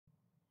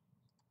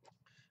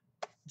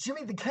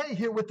Jimmy the K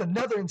here with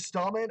another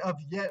installment of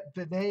yet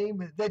the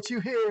name that you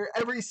hear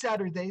every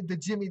Saturday, the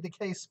Jimmy the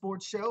K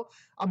Sports Show.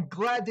 I'm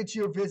glad that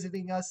you're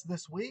visiting us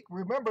this week.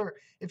 Remember,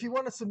 if you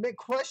want to submit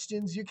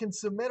questions, you can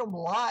submit them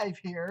live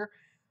here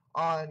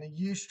on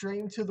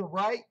Ustream. To the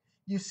right,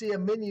 you see a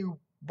menu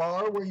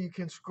bar where you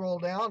can scroll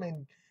down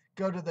and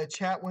go to the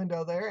chat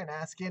window there and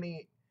ask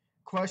any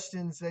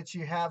questions that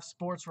you have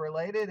sports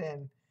related,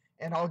 and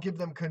I'll give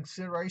them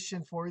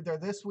consideration for either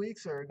this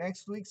week's or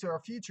next week's or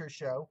a future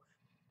show.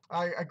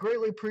 I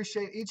greatly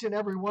appreciate each and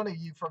every one of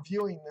you for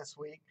viewing this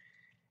week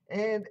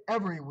and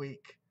every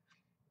week.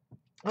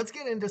 Let's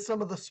get into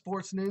some of the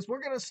sports news. We're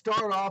going to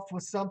start off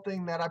with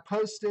something that I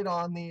posted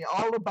on the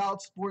All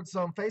About Sports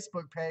Zone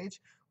Facebook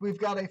page. We've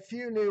got a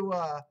few new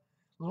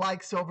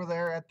likes over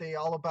there at the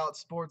All About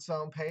Sports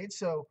Zone page.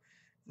 So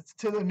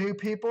to the new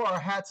people, our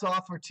hats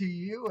off are to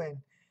you,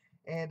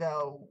 and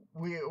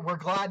we're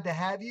glad to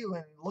have you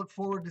and look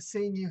forward to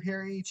seeing you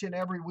here each and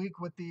every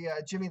week with the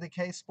Jimmy the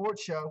K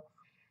Sports Show.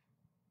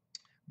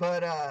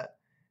 But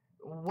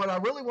what I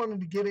really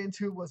wanted to get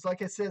into was,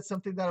 like I said,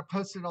 something that I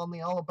posted on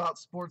the All About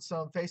Sports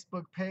Zone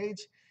Facebook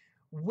page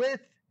with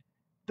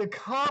the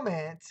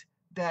comment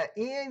that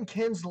Ian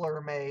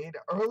Kinsler made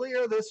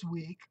earlier this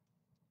week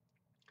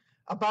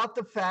about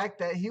the fact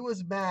that he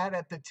was mad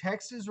at the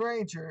Texas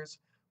Rangers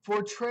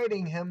for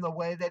trading him the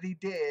way that he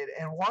did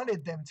and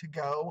wanted them to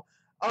go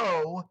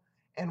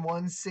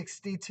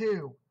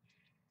 0-162.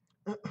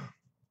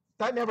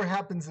 That never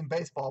happens in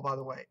baseball, by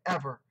the way,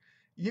 ever.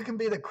 You can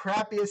be the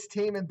crappiest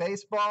team in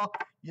baseball,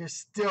 you're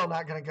still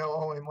not going to go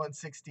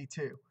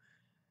 0-162.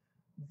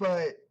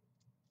 But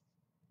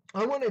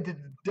I wanted to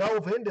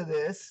delve into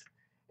this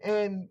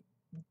and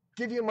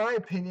give you my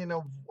opinion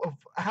of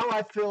how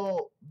I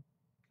feel,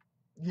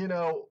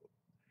 Ian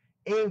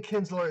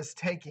Kinsler is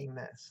taking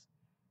this.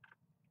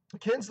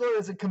 Kinsler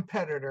is a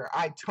competitor.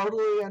 I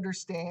totally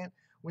understand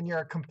when you're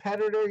a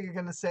competitor, you're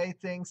going to say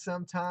things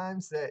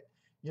sometimes that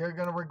you're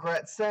going to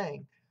regret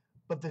saying.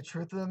 But the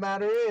truth of the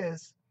matter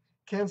is,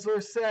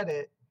 Kinsler said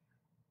it.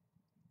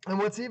 And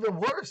what's even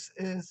worse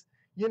is,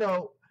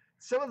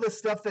 some of the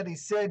stuff that he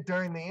said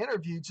during the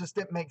interview just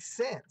didn't make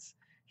sense.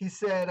 He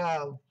said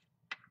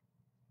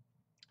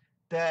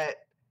that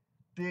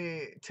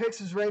the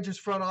Texas Rangers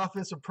front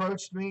office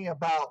approached me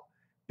about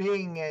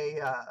being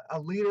a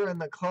leader in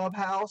the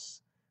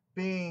clubhouse,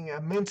 being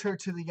a mentor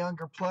to the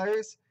younger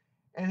players.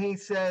 And he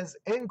says,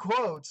 in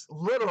quotes,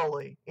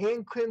 literally,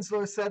 Ian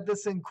Kinsler said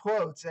this in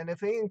quotes. And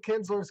if Ian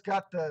Kinsler's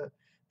got the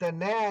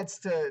nads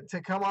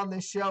to come on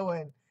this show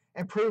and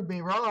prove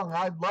me wrong,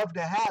 I'd love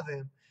to have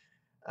him.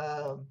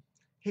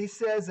 He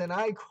says, and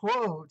I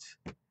quote,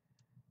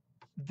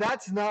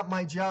 "That's not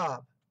my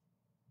job.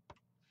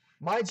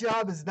 My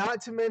job is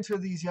not to mentor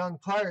these young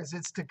players.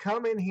 It's to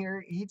come in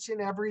here each and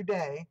every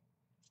day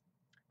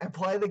and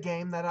play the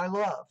game that I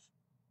love."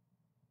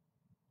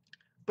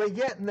 But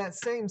yet in that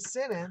same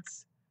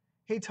sentence,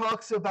 he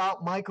talks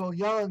about Michael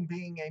Young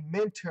being a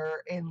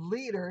mentor and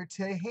leader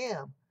to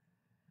him.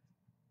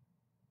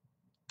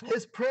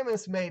 His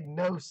premise made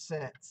no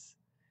sense.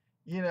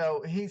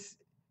 He's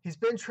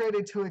been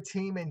traded to a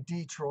team in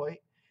Detroit,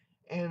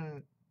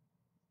 and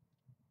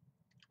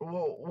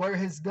where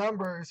his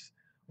numbers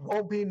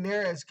won't be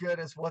near as good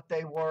as what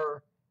they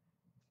were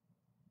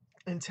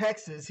in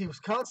Texas. He was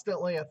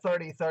constantly a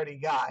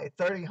 30-30 guy,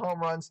 30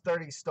 home runs,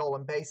 30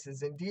 stolen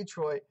bases. In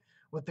Detroit,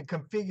 with the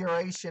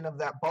configuration of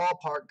that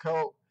ballpark,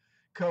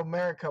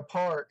 Comerica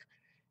Park,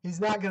 he's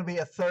not going to be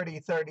a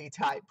 30-30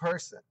 type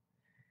person.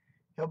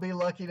 He'll be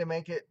lucky to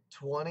make it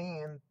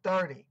 20 and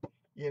 30,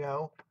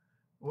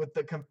 With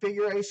the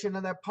configuration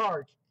of that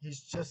park,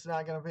 he's just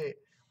not going to be.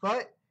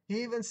 But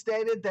he even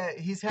stated that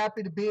he's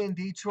happy to be in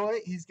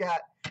Detroit. He's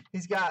got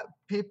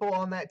people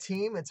on that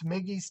team. It's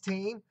Miggy's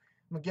team,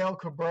 Miguel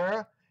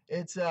Cabrera.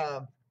 It's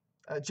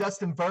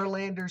Justin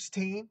Verlander's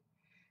team.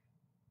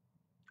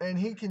 And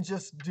he can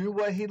just do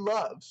what he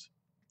loves,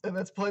 and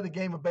that's play the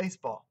game of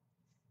baseball.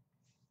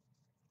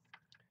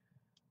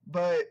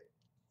 But,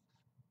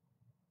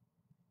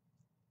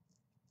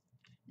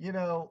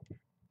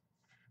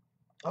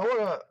 I want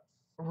to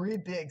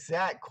read the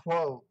exact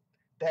quote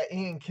that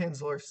Ian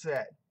Kinsler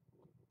said.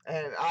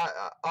 And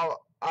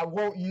I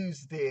won't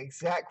use the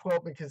exact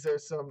quote because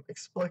there's some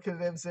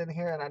explicatives in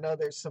here, and I know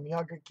there's some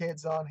younger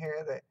kids on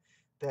here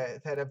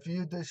that have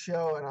viewed this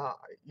show, and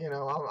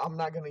I'm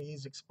not going to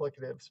use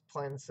explicatives,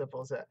 plain and simple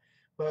as that.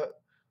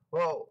 But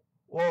we'll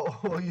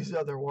use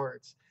other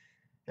words.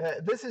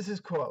 This is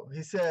his quote.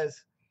 He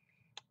says,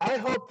 "I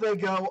hope they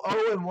go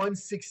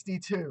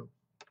 0-162."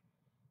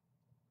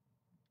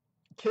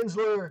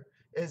 Kinsler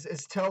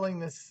is telling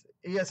this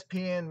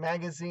ESPN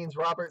magazine's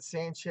Robert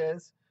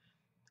Sanchez.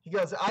 He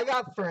goes, "I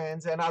got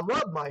friends, and I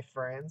love my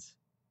friends,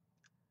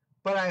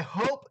 but I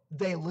hope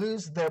they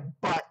lose their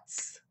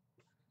butts."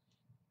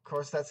 Of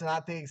course, that's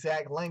not the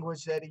exact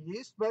language that he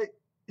used, but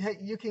hey,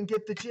 you can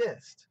get the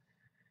gist.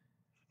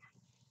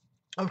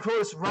 Of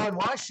course, Ron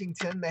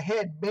Washington, the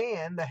head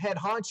man, the head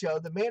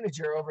honcho, the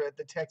manager over at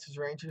the Texas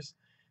Rangers,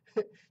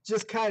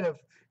 just kind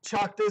of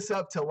chalk this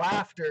up to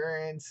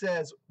laughter and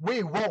says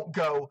we won't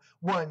go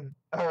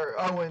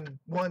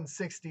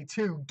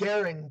 162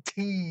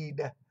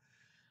 guaranteed.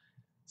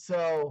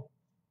 So,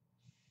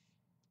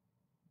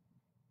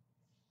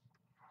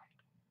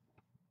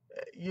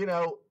 you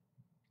know,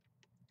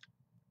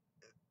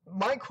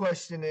 my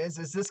question is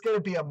this going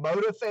to be a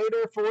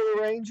motivator for the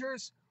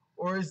Rangers,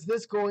 or is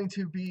this going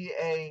to be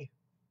a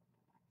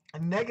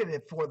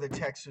negative for the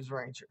Texas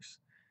Rangers?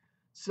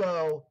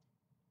 So,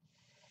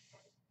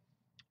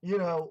 you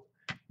know,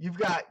 you've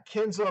got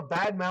Kinsler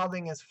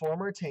bad-mouthing his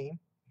former team,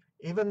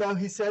 even though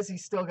he says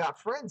he's still got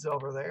friends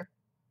over there.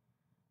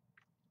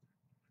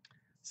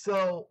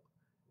 So,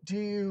 do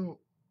you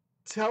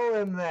tell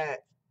him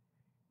that,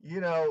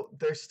 you know,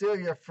 they're still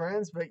your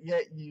friends, but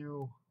yet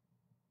you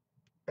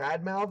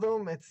badmouth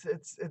them? It's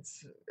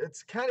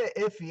kind of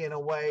iffy in a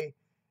way,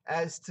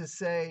 as to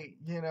say,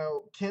 you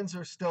know,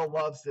 Kinsler still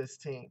loves this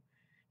team.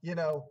 You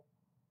know,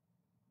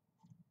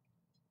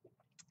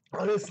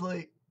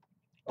 honestly,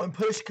 when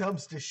push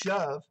comes to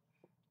shove,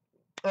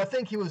 I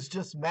think he was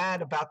just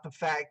mad about the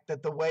fact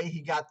that the way he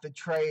got the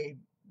trade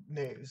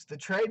news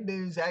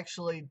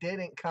actually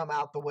didn't come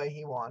out the way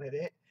he wanted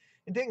it.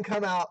 It didn't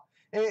come out,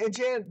 and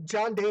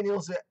John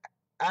Daniels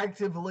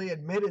actively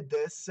admitted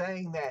this,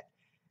 saying that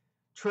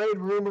trade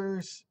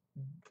rumors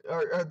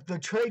or the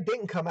trade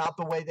didn't come out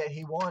the way that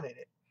he wanted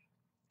it.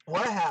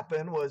 What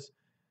happened was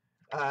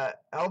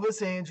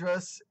Elvis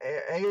Andrus,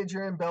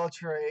 Adrian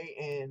Beltre,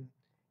 and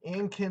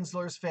Ian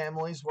Kinsler's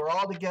families were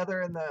all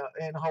together in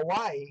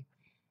Hawaii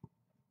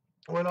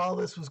when all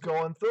this was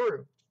going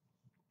through.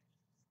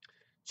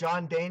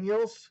 John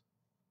Daniels,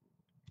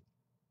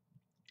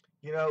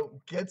 you know,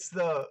 gets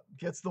the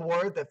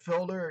word that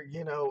Fielder,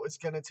 you know, is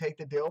going to take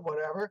the deal,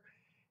 whatever,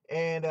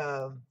 and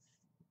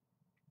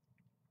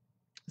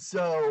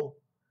so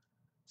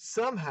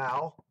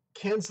somehow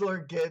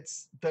Kinsler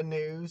gets the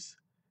news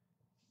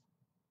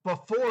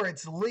before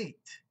it's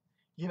leaked,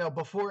 you know,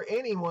 before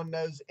anyone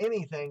knows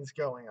anything's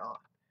going on.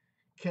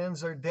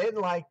 Kinsler didn't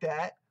like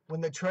that.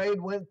 When the trade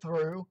went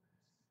through,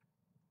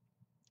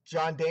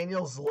 John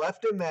Daniels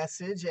left a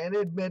message, and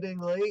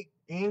admittingly,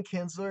 Ian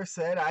Kinsler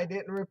said, I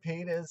didn't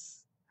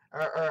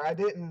I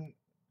didn't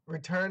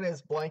return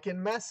his blanket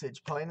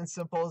message. Plain and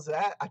simple as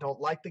that. I don't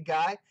like the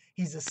guy.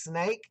 He's a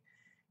snake.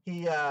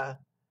 He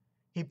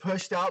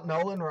pushed out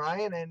Nolan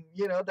Ryan, and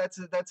you know that's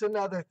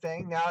another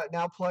thing.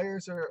 Now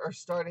players are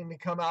starting to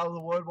come out of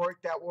the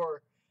woodwork that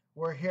were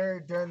here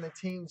during the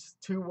team's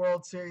 2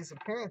 World Series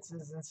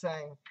appearances and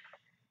saying,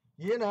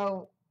 you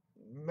know,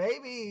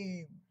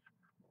 maybe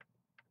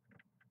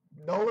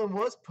Nolan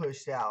was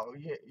pushed out.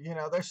 You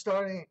know, they're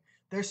starting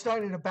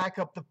to back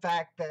up the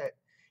fact that,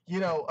 you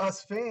know,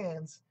 us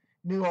fans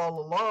knew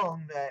all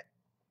along that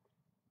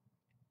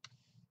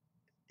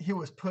he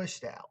was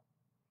pushed out.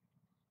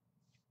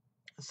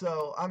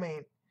 So, I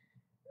mean,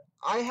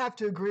 I have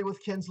to agree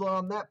with Kinsler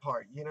on that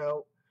part. You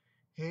know,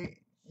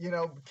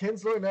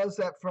 Kinsler knows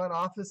that front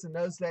office and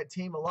knows that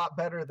team a lot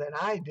better than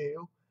I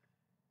do.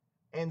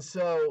 And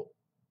so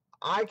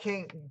I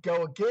can't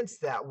go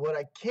against that. What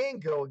I can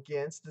go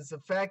against is the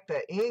fact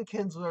that Ian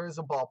Kinsler is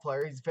a ball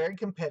player. He's very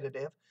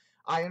competitive.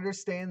 I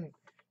understand,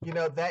 you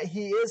know, that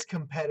he is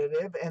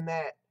competitive and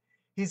that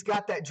he's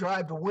got that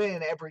drive to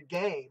win every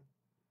game.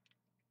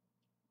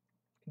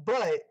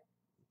 But,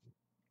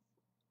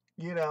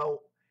 you know,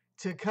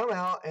 to come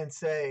out and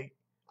say,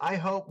 I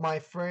hope my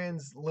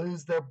friends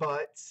lose their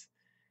butts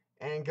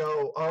and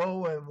go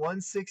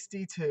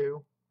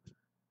 0-162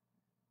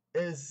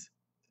 is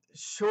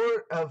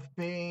short of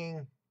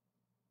being,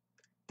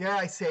 dare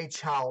I say,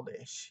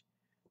 childish.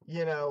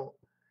 You know,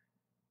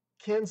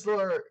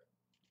 Kinsler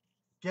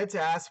gets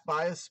asked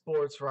by a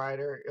sports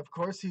writer. Of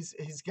course, he's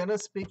going to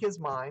speak his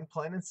mind,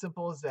 plain and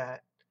simple as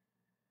that.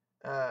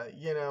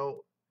 You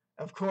know,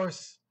 of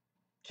course,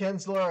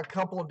 Kinsler, a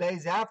couple of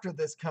days after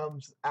this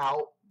comes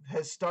out,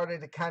 has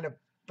started to kind of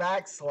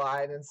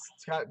backslide and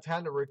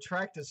kind of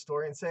retract his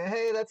story and say,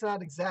 hey, that's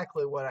not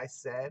exactly what I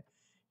said.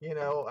 You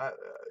know,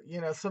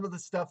 some of the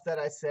stuff that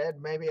I said,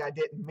 maybe I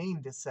didn't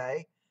mean to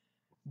say,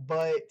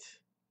 but,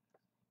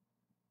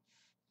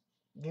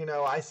 you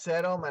know, I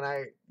said them,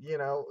 and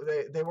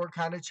they were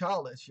kind of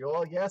childish.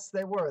 Well, yes,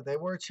 they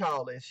were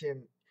childish.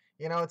 And,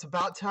 you know, it's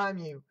about time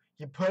you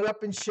put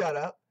up and shut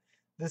up.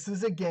 This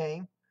is a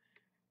game.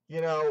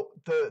 You know,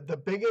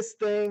 the biggest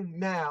thing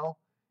now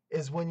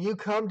is when you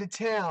come to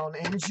town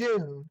in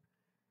June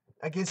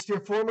against your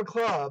former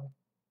club,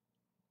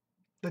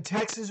 the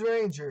Texas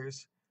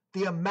Rangers,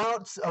 the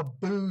amounts of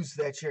boos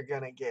that you're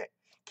going to get.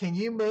 Can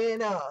you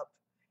man up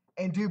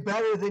and do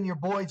better than your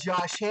boy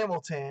Josh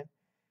Hamilton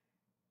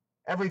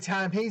every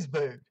time he's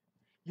booed?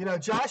 You know,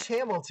 Josh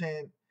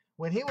Hamilton,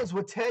 when he was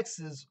with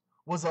Texas,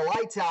 was a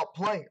lights-out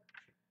player.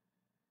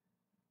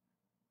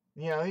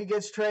 You know, he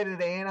gets traded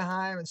to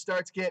Anaheim and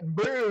starts getting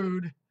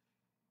booed.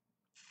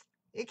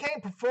 He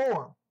can't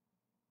perform.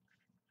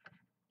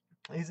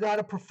 He's not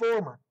a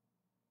performer.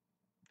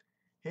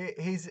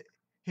 He's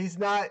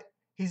not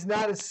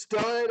a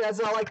stud,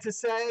 as I like to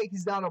say.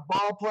 He's not a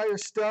ball player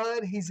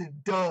stud. He's a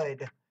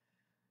dud.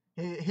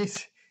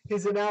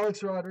 He's an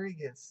Alex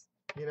Rodriguez.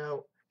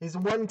 He's a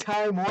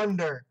one-time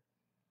wonder.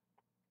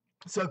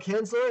 So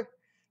Kinsler,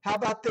 how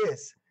about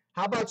this?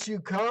 How about you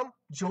come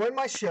join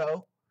my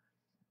show?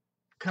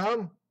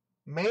 Come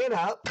man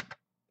up.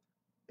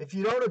 If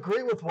you don't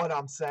agree with what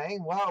I'm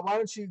saying, well, why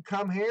don't you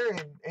come here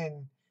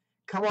and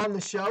come on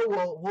the show?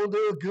 We'll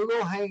do a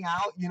Google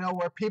Hangout,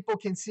 where people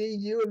can see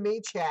you and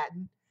me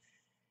chatting,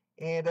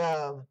 and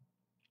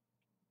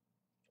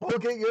we'll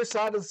get your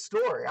side of the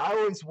story. I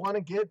always want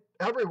to get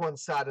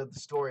everyone's side of the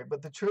story,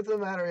 but the truth of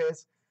the matter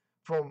is,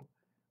 from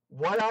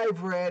what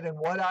I've read and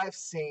what I've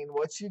seen,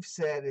 what you've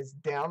said is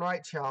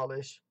downright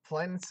childish.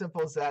 Plain and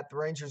simple as that. The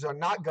Rangers are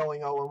not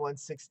going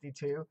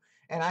 0-162,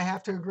 and I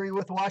have to agree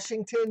with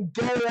Washington,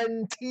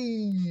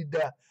 guaranteed.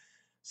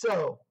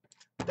 So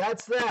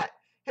that's that.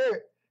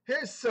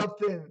 Here's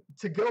something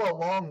to go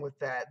along with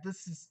that.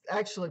 This is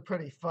actually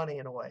pretty funny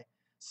in a way.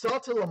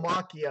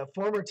 Saltalamacchia,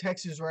 former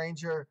Texas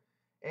Ranger,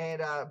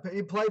 and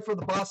he played for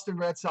the Boston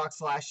Red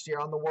Sox last year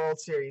on the World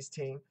Series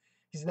team.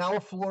 He's now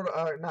a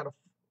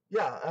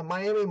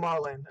Miami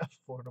Marlin,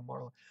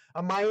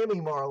 a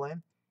Miami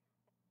Marlin.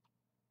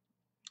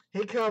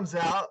 He comes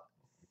out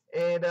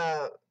and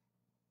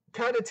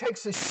kind of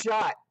takes a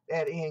shot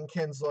at Ian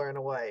Kinsler in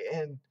a way,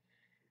 and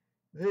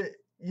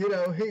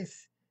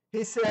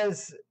he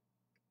says,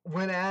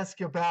 when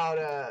asked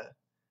about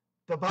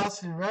the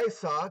Boston Red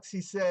Sox,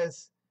 he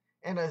says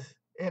in a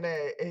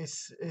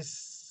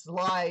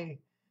sly,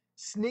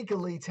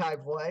 sneakily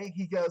type way,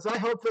 he goes, "I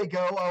hope they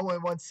go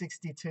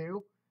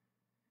 0-162.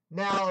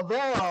 Now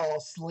they're all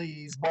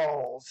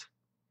sleazeballs."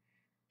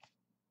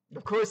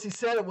 Of course, he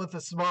said it with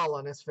a smile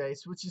on his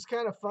face, which is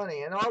kind of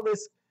funny. And all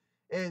this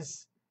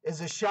is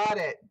a shot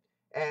at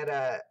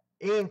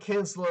Ian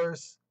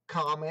Kinsler's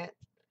comment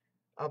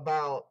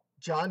about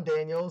John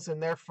Daniels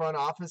and their front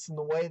office and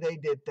the way they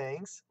did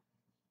things.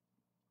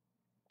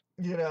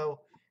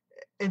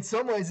 In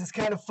some ways, it's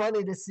kind of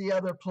funny to see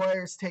other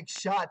players take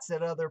shots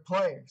at other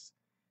players.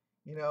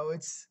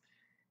 It's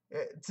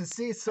to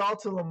see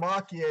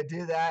Saltalamacchia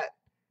do that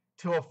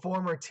to a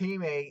former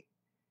teammate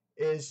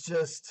is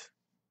just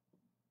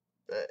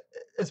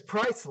is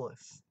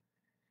priceless.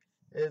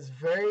 It's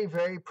very,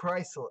 very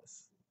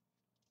priceless.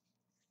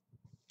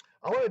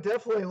 I want to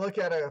definitely look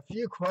at a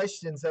few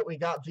questions that we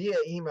got via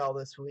email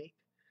this week.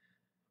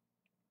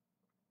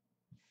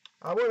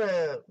 I want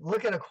to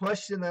look at a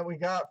question that we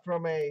got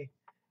from a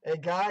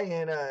guy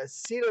in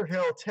Cedar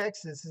Hill,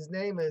 Texas. His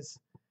name is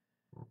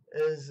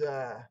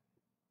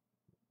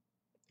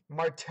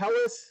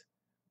Martellus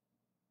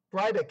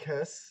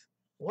Bridicus.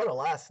 What a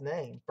last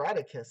name,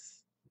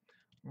 Bridicus.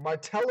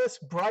 Martellus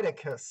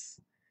Bridicus.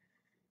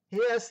 He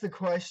asked the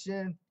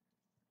question.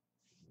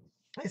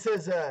 He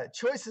says,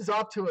 Choice is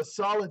off to a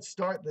solid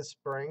start this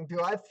spring.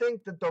 Do I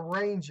think that the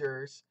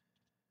Rangers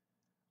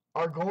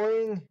are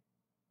going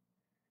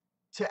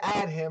to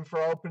add him for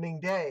opening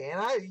day?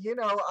 And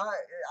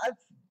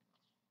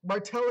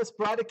Martellus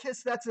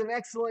Bridicus, that's an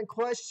excellent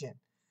question.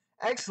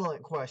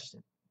 Excellent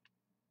question.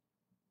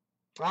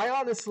 I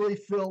honestly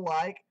feel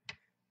like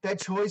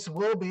that Choice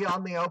will be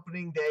on the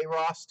opening day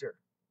roster.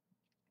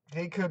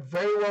 He could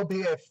very well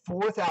be a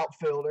fourth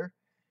outfielder.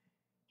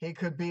 He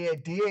could be a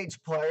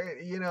DH player.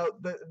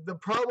 The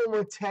problem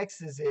with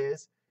Texas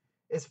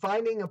is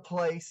finding a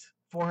place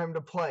for him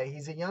to play.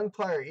 He's a young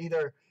player.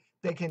 Either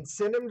they can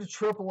send him to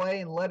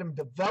AAA and let him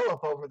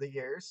develop over the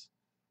years,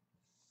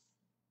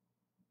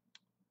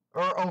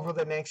 or over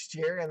the next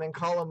year, and then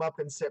call him up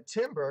in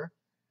September,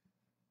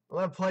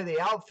 let him play the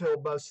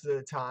outfield most of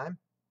the time,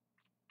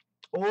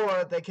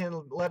 or they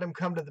can let him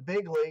come to the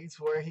big leagues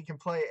where he can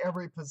play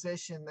every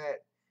position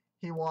that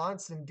he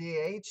wants in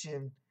DH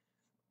and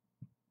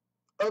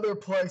other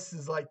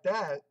places like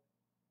that,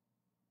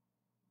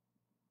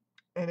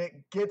 and it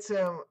gets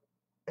him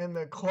in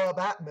the club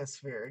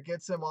atmosphere. It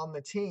gets him on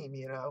the team,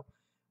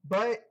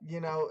 But,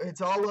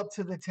 it's all up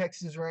to the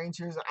Texas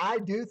Rangers. I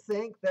do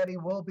think that he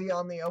will be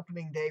on the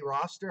opening day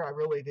roster. I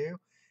really do.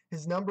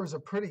 His numbers are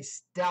pretty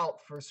stout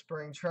for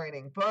spring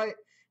training. But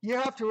you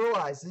have to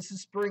realize this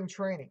is spring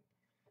training.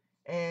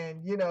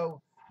 And,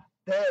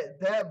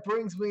 that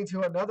brings me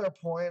to another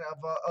point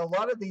of a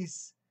lot of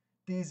these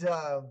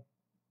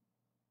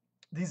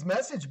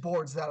message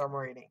boards that I'm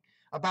reading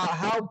about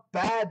how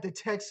bad the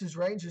Texas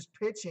Rangers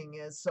pitching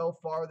is so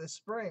far this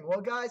spring.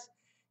 Well, guys,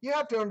 you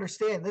have to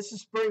understand, this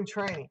is spring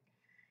training.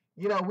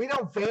 We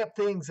don't vamp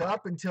things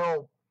up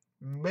until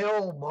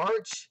middle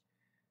March,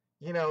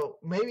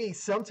 maybe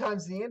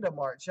sometimes the end of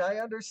March. I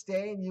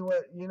understand you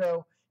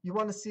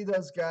want to see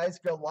those guys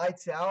go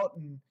lights out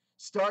and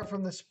start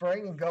from the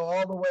spring and go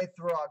all the way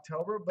through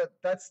October, but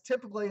that's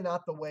typically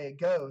not the way it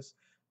goes.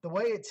 The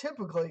way it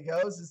typically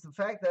goes is the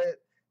fact that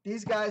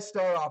these guys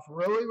start off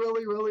really,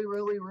 really, really,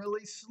 really,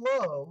 really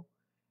slow,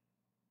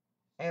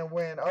 and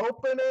when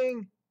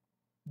opening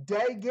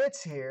day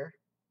gets here,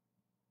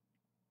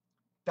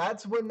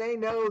 that's when they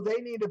know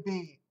they need to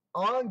be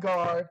on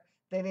guard.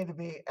 They need to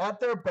be at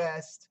their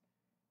best.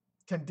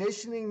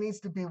 Conditioning needs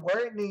to be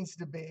where it needs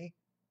to be.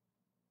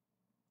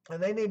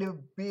 And they need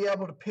to be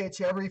able to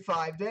pitch every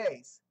 5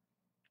 days.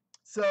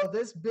 So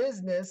this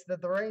business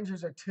that the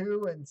Rangers are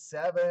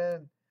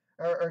 2-7,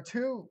 or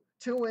two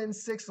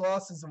wins, 6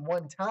 losses, and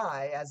 1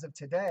 tie as of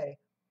today,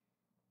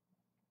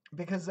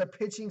 because their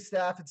pitching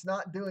staff, it's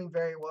not doing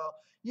very well.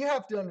 You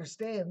have to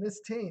understand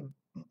this team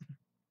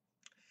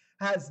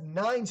has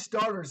 9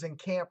 starters in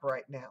camp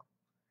right now.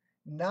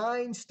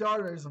 9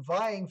 starters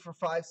vying for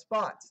 5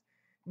 spots.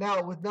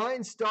 Now, with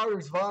 9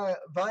 starters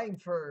vying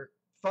for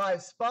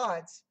 5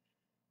 spots,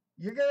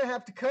 you're going to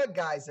have to cut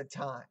guys at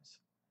times.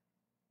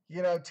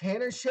 You know,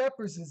 Tanner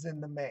Shepard is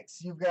in the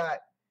mix. You've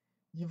got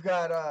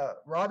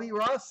Robbie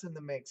Ross in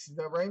the mix.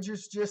 The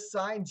Rangers just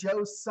signed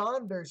Joe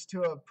Saunders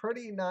to a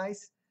pretty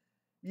nice,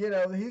 you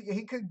know,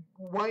 he could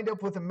wind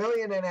up with $1.5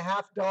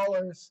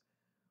 million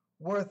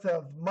worth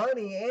of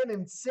money and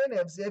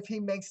incentives if he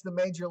makes the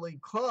major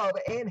league club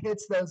and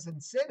hits those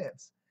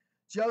incentives.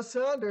 Joe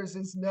Saunders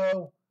is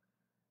no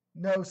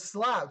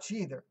slouch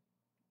either.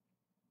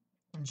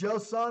 Joe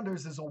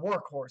Saunders is a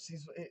workhorse.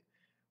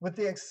 With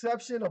the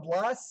exception of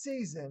last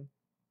season,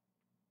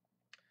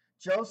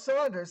 Joe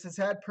Saunders has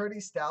had pretty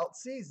stout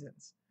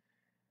seasons.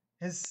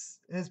 His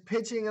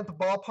pitching at the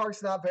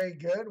ballpark's not very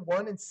good.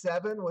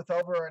 1-7 with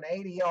over an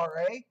 8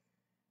 ERA.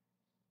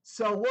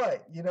 So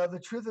what? You know, the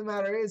truth of the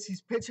matter is he's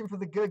pitching for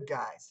the good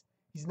guys.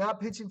 He's not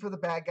pitching for the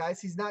bad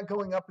guys. He's not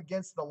going up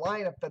against the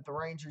lineup that the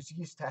Rangers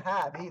used to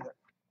have either.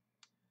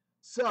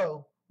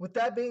 So, with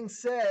that being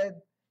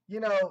said, you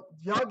know,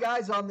 y'all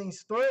guys on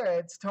these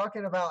threads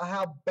talking about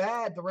how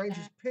bad the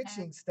Rangers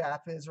pitching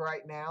staff is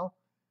right now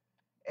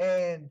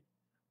and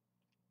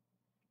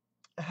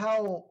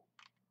how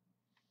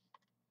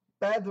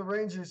bad the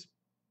Rangers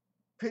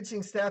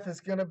pitching staff is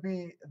going to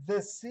be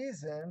this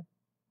season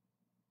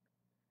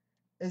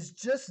is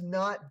just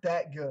not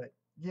that good.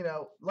 You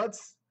know,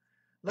 let's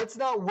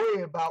not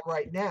worry about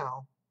right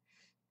now.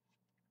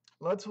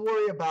 Let's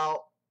worry about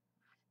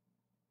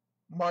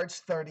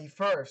March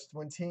 31st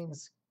when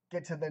teams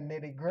get to the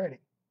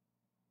nitty-gritty.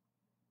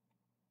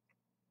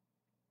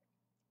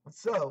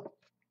 So,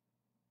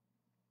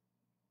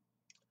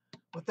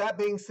 with that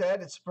being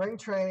said, it's spring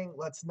training.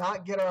 Let's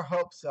not get our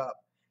hopes up.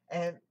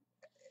 And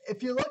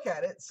if you look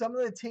at it, some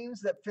of the teams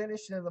that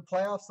finished in the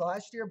playoffs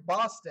last year,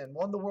 Boston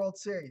won the World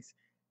Series,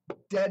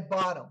 dead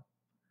bottom.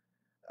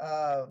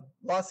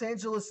 Los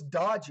Angeles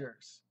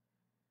Dodgers,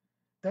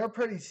 they're a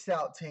pretty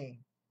stout team,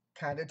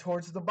 kind of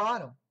towards the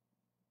bottom.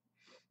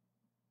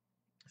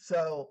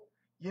 So,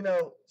 you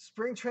know,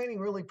 spring training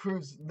really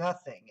proves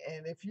nothing.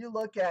 And if you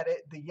look at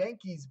it, the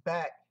Yankees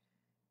back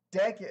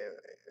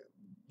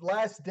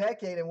last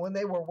decade, and when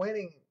they were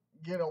winning,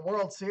 you know,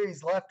 World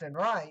Series left and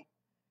right,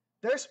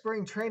 their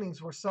spring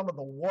trainings were some of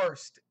the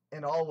worst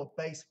in all of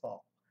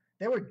baseball.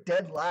 They were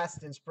dead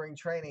last in spring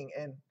training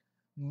in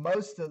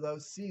most of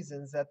those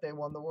seasons that they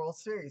won the World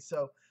Series.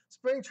 So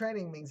spring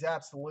training means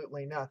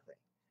absolutely nothing.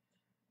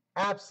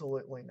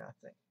 Absolutely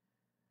nothing.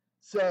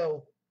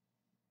 So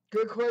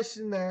good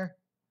question there.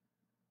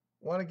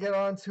 Want to get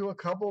on to a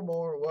couple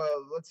more.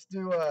 Well, let's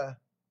do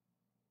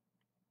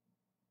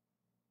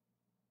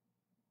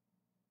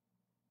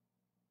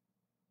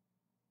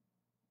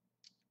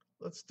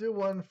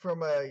one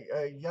from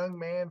a young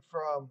man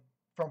from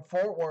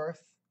Fort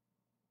Worth,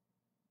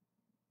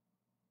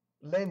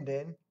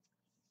 Linden.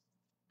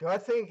 Do I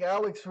think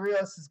Alex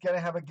Rios is going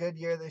to have a good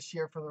year this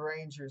year for the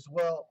Rangers?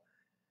 Well,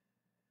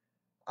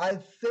 I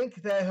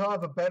think that he'll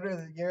have a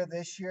better year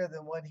this year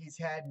than what he's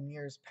had in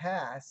years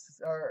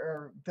past,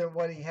 or than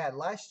what he had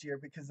last year,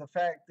 because the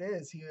fact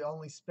is he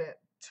only spent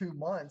 2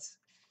 months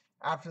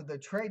after the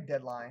trade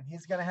deadline.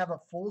 He's going to have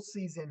a full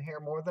season here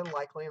more than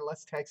likely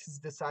unless Texas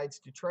decides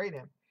to trade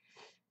him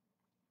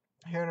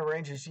here in a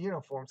Rangers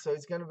uniform. So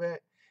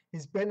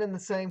he's been in the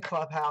same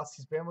clubhouse.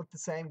 He's been with the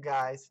same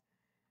guys.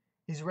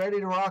 He's ready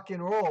to rock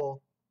and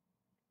roll.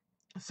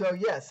 So,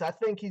 yes, I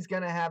think he's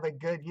going to have a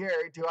good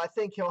year. Do I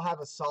think he'll have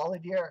a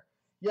solid year?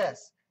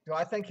 Yes. Do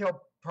I think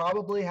he'll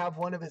probably have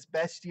one of his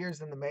best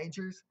years in the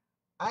majors?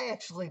 I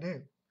actually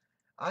do.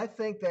 I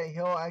think that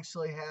he'll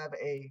actually have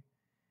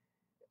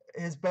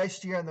his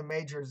best year in the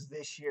majors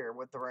this year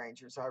with the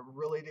Rangers. I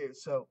really do.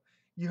 So,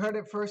 you heard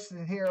it first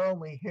and here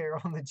only here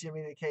on the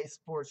Jimmy the K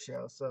Sports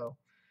Show. So,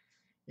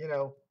 you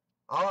know,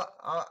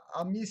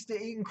 I'm used to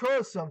eating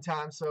crow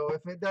sometimes. So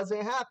if it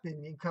doesn't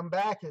happen, you come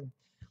back and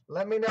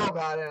let me know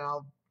about it. And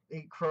I'll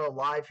eat crow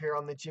live here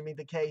on the Jimmy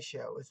the K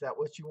Show. Is that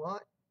what you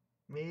want?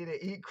 Me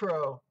to eat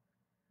crow?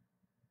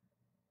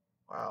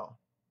 Wow.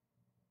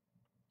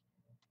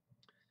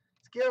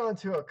 Let's get on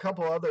to a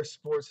couple other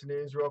sports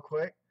news real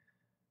quick.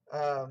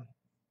 I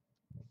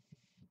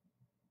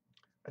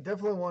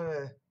definitely want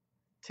to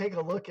take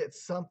a look at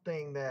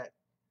something that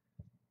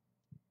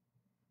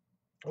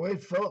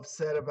Wade Phillips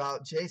said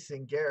about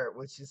Jason Garrett,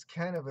 which is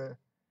kind of a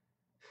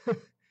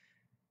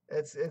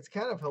it's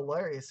kind of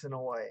hilarious in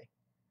a way.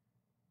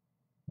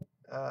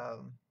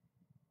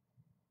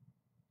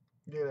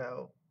 You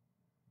know,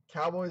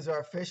 Cowboys are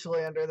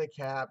officially under the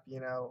cap, you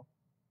know,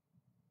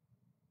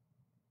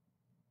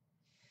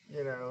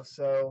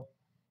 so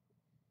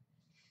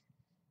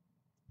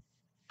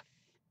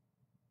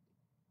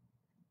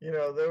you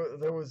know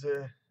there was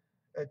a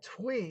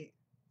tweet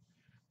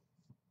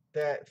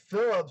that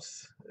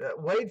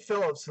Wade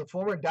Phillips, the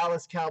former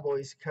Dallas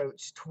Cowboys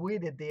coach,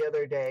 tweeted the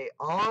other day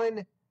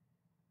on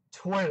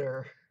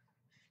Twitter,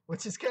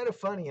 which is kind of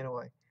funny in a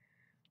way.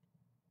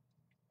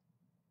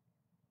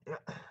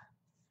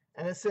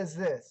 And it says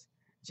this: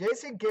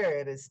 Jason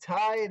Garrett is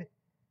tied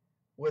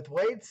with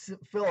Wade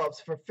Phillips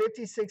for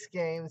 56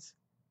 games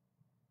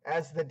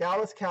as the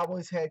Dallas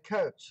Cowboys head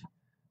coach.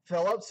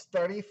 Phillips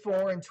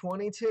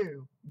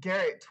 34-22,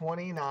 Garrett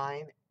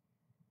 29-27.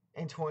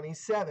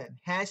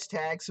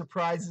 Hashtag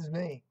surprises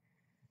me.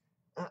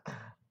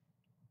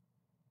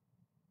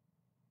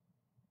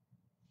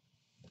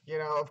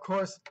 Of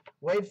course,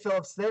 Wade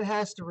Phillips then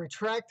has to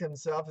retract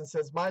himself and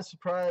says, my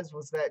surprise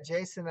was that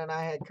Jason and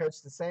I had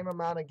coached the same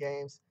amount of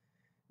games,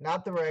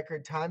 not the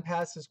record. Time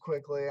passes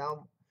quickly.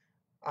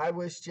 I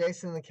wish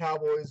Jason and the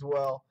Cowboys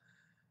well.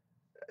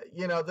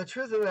 The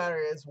truth of the matter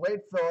is,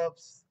 Wade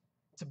Phillips,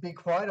 to be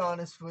quite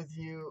honest with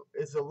you,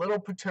 is a little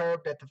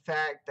perturbed at the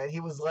fact that he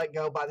was let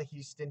go by the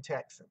Houston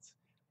Texans.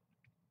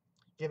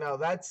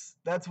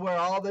 That's where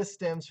all this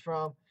stems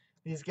from.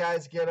 These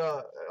guys get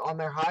on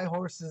their high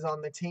horses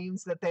on the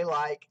teams that they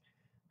like,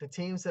 the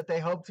teams that they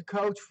hope to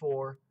coach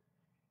for,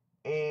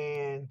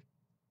 and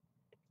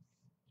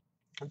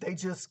they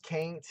just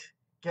can't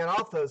get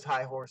off those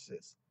high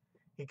horses.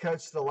 He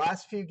coached the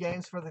last few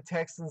games for the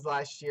Texans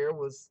last year,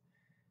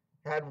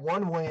 had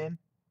one win.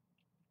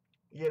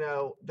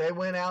 They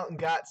went out and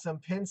got some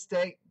Penn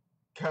State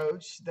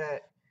coach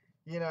that,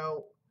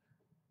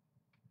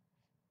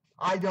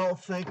 I don't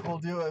think will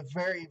do a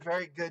very,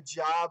 very good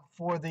job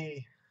for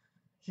the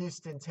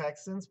Houston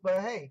Texans.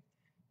 But hey,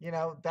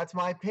 that's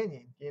my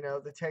opinion.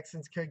 The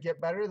Texans could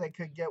get better. They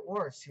could get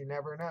worse. You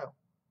never know.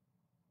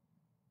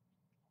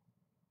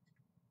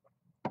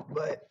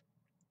 But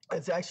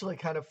it's actually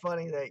kind of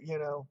funny that,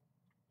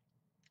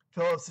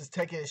 Phillips is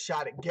taking a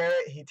shot at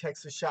Garrett. He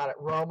takes a shot at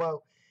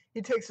Romo.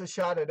 He takes a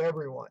shot at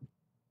everyone.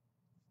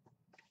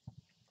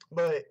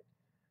 But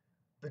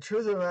the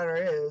truth of the matter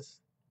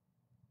is,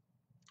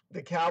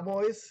 the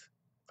Cowboys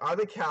are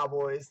the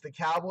Cowboys. The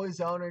Cowboys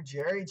owner,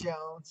 Jerry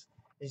Jones,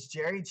 is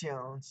Jerry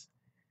Jones.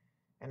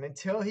 And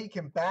until he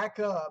can back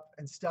up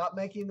and stop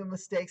making the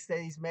mistakes that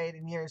he's made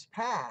in years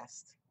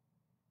past,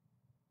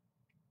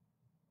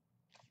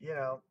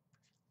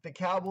 the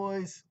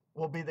Cowboys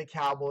will be the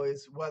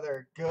Cowboys,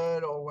 whether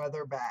good or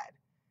whether bad.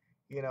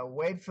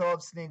 Wade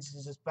Phillips needs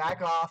to just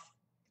back off,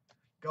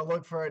 go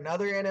look for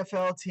another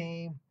NFL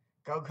team,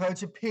 go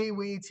coach a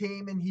Pee-wee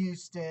team in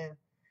Houston.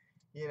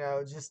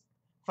 Just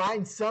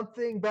find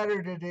something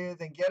better to do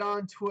than get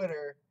on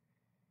Twitter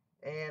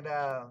and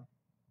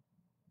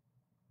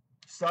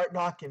start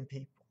knocking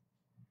people.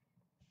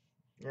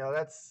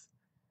 That's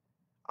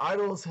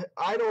idle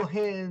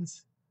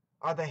hands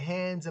are the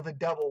hands of a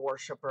devil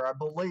worshiper, I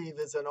believe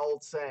is an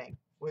old saying,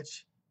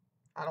 which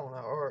I don't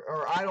know,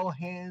 or idle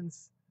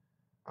hands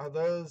are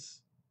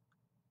those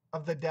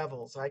of the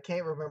devils. I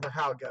can't remember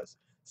how it goes.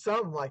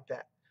 Something like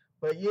that.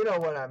 But you know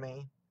what I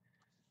mean.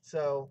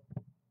 So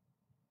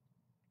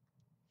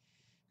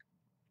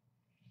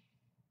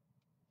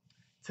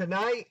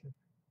tonight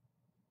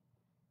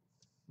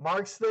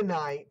marks the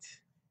night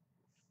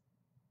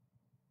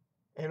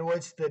in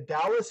which the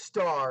Dallas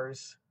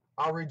Stars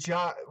are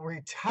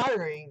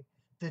retiring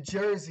the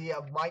jersey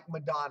of Mike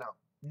Modano.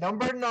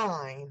 Number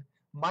 9,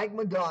 Mike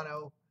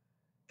Modano,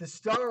 the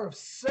star of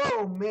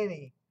so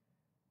many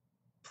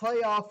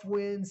playoff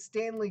wins,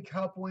 Stanley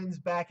Cup wins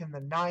back in the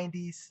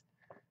 90s.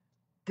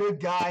 Good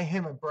guy,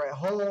 him and Brett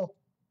Hull.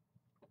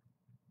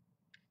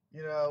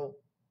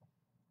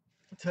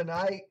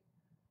 Tonight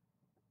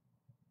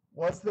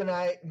was the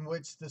night in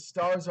which the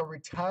Stars are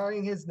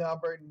retiring his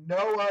number.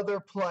 No other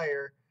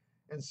player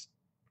in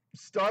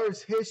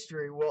Stars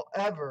history will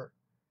ever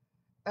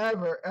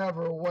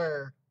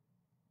wear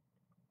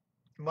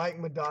Mike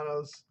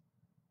Modano's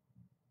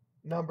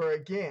number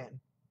again.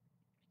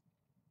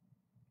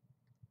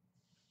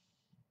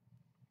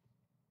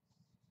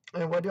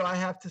 And what do I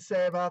have to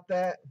say about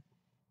that?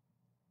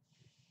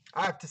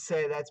 I have to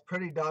say that's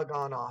pretty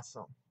doggone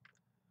awesome.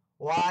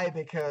 Why?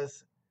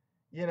 Because,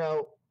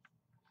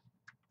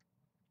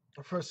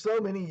 for so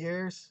many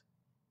years,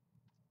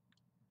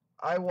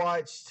 I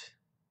watched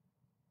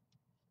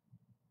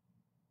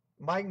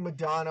Mike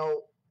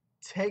Modano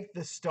take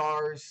the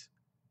Stars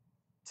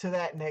to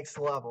that next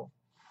level.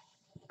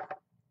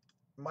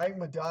 Mike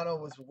Modano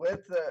was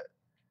with the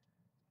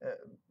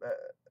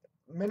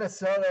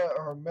Minnesota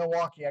or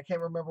Milwaukee. I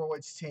can't remember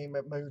which team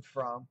it moved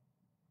from.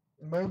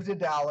 Moved to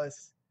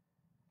Dallas.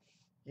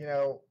 He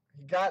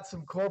got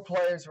some core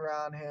players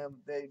around him.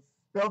 They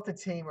built a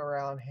team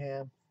around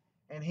him.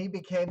 And he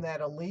became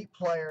that elite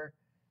player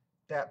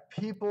that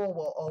people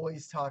will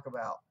always talk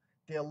about.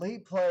 The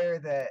elite player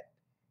that,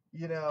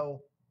 you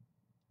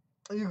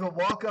could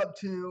walk up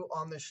to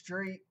on the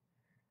street,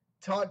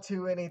 talk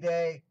to any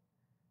day,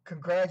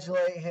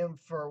 congratulate him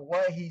for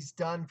what he's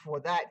done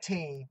for that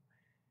team.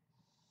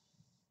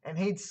 And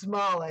he'd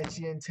smile at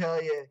you and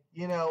tell you,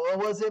 it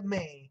wasn't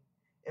me.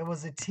 It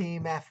was a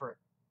team effort.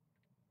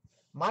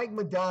 Mike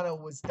Modano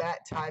was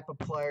that type of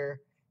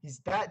player. He's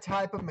that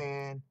type of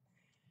man.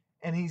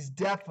 and he's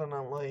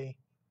definitely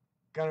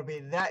going to be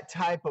that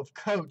type of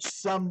coach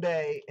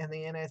someday in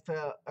the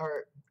NFL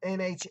or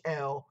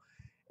NHL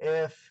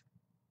if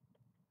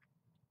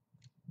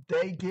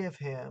they give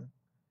him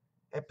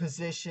a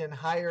position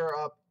higher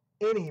up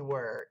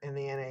anywhere in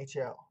the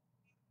NHL.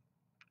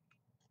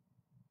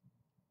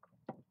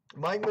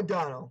 Mike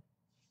Modano,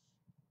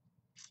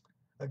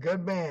 a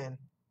good man.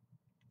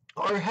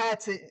 Our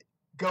hats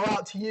go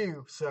out to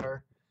you,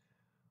 sir,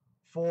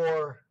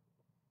 for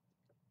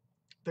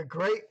the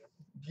great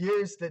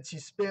years that you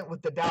spent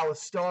with the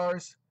Dallas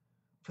Stars,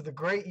 for the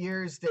great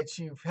years that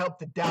you've helped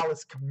the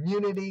Dallas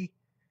community,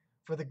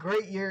 for the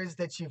great years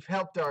that you've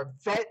helped our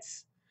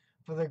vets,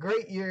 for the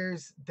great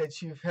years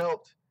that you've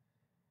helped,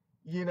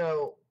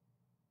 the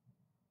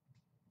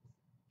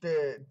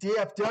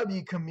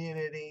DFW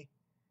community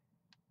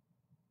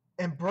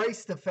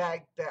embrace the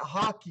fact that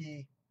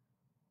hockey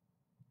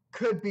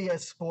could be a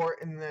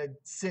sport in the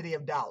city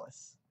of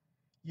Dallas.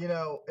 It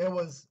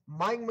was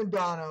Mike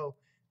Modano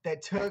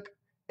that took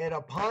it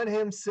upon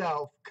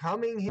himself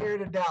coming here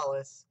to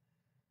Dallas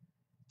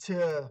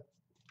to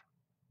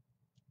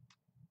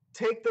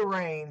take the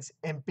reins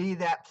and be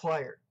that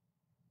player.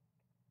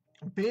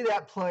 Be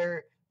that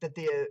player that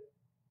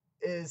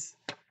is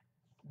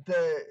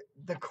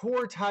the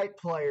core type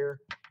player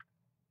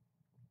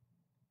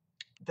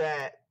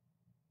that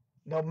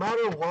no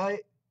matter what,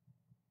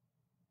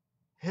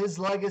 his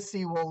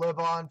legacy will live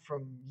on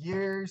from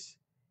years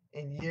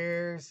and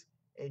years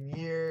and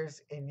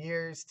years and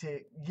years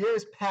to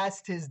years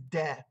past his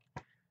death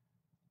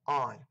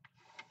on.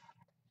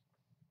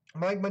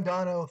 Mike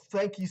Modano,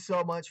 thank you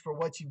so much for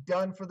what you've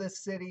done for this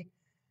city.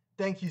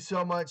 Thank you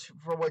so much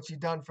for what you've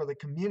done for the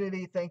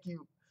community. Thank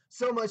you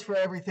so much for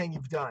everything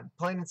you've done.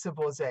 Plain and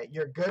simple as that.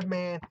 You're a good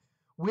man.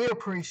 We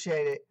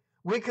appreciate it.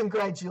 We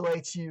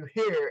congratulate you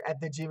here at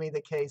the Jimmy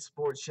the K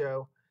Sports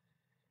Show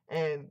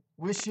and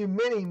wish you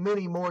many,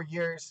 many more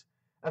years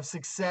of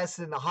success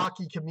in the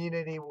hockey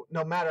community,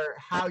 no matter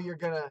how you're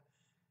going to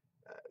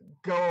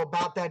go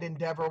about that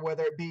endeavor,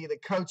 whether it be the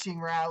coaching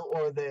route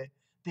or the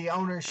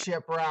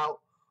ownership route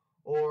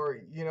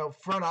or,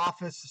 front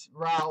office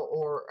route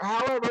or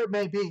however it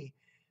may be.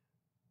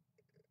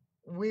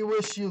 We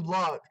wish you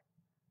luck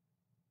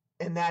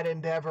in that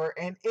endeavor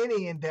and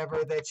any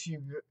endeavor that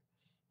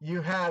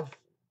you have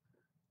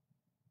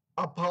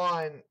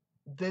upon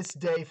this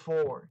day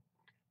forward.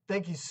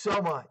 Thank you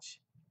so much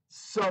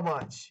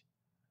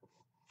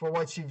for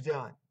what you've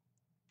done.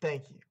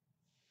 Thank you.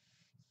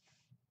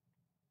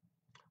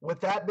 With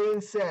that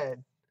being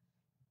said,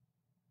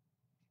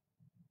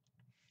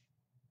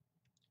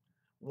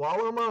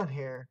 while I'm on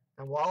here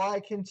and while I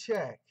can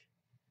check,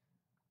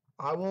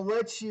 I will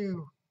let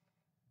you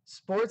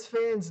sports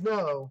fans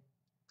know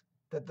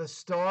that the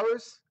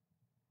Stars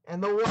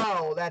and the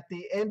Wild at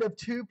the end of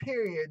 2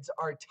 periods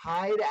are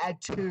tied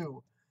at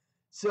 2.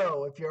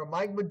 So if you're a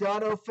Mike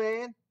Modano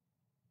fan,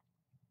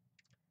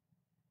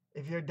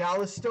 if you're a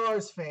Dallas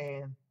Stars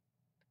fan,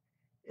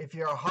 if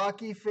you're a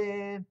hockey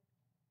fan,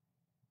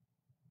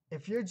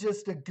 if you're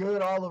just a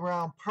good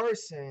all-around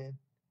person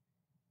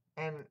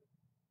and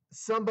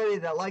somebody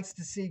that likes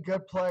to see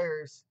good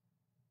players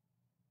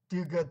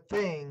do good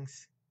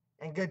things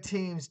and good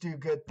teams do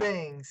good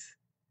things,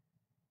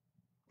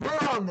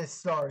 we're on this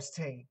Stars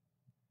team.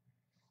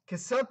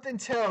 Because something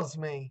tells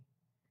me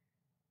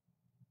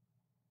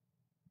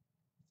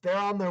they're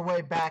on their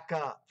way back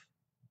up.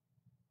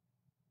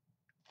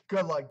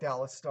 Good luck,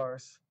 Dallas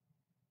Stars.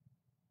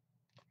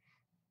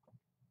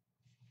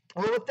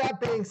 Well, with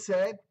that being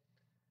said,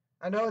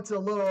 I know it's a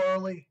little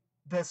early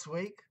this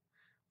week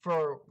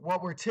for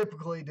what we're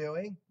typically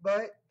doing,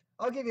 but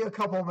I'll give you a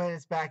couple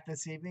minutes back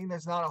this evening.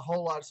 There's not a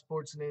whole lot of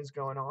sports news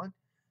going on.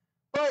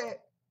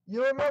 But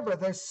you remember,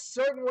 there's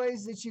certain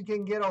ways that you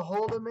can get a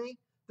hold of me.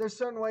 There's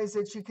certain ways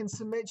that you can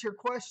submit your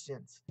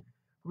questions.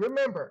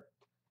 Remember,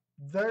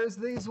 there's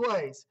these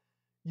ways.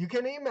 You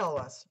can email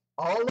us,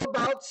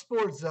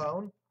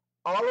 allaboutsportszone,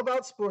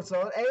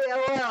 allaboutsportszone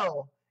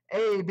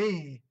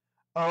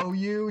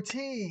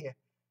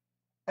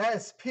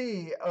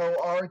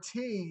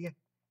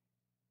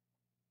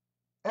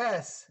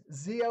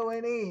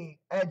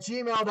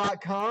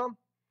 @gmail.com,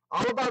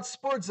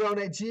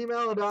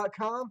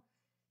 allaboutsportszone@gmail.com.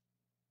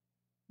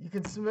 You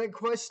can submit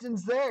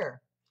questions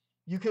there.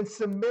 You can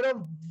submit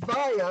them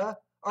via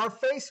our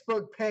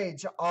Facebook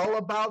page, All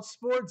About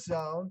Sports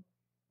Zone.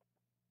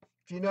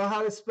 If you know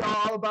how to spell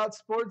All About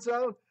Sports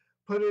Zone,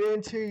 put it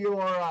into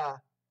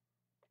your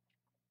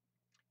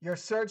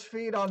search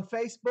feed on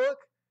Facebook,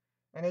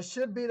 and it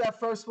should be that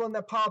first one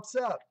that pops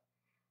up.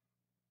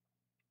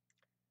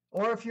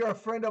 Or if you're a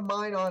friend of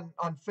mine on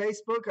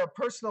Facebook, a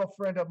personal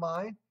friend of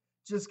mine,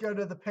 just go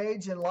to the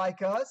page and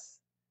like us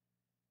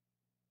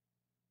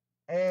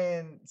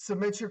and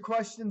submit your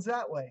questions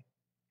that way.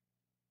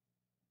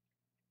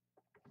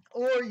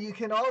 Or you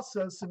can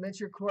also submit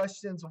your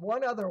questions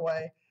one other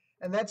way,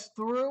 and that's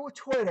through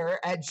Twitter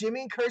at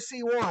Jimmy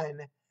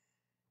Kersey1.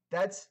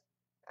 That's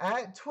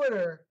at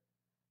Twitter,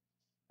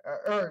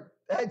 or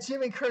at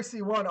Jimmy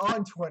Kersey1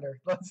 on Twitter.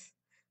 Let's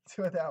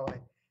do it that way.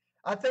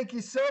 I thank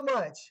you so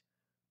much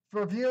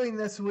for viewing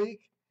this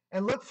week,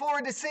 and look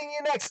forward to seeing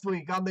you next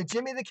week on the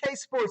Jimmy the K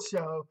Sports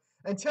Show.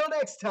 Until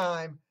next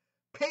time,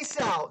 peace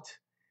out.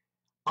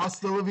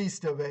 Hasta la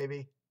vista,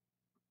 baby.